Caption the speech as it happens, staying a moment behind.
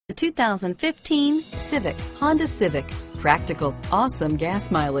The 2015 Civic, Honda Civic. Practical, awesome gas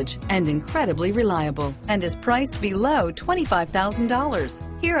mileage, and incredibly reliable, and is priced below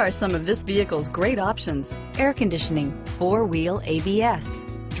 $25,000. Here are some of this vehicle's great options: air conditioning, four-wheel ABS,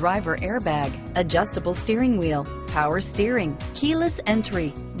 driver airbag, adjustable steering wheel, power steering, keyless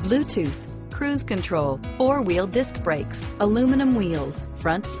entry, Bluetooth, cruise control, four-wheel disc brakes, aluminum wheels,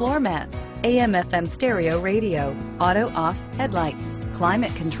 front floor mats, AM/FM stereo radio, auto-off headlights,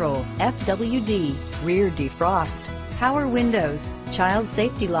 climate control, FWD, rear defrost, power windows, child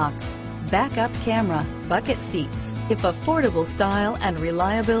safety locks, backup camera, bucket seats. If affordable style and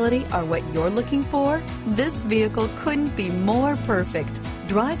reliability are what you're looking for, this vehicle couldn't be more perfect.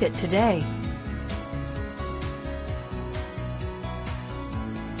 Drive it today.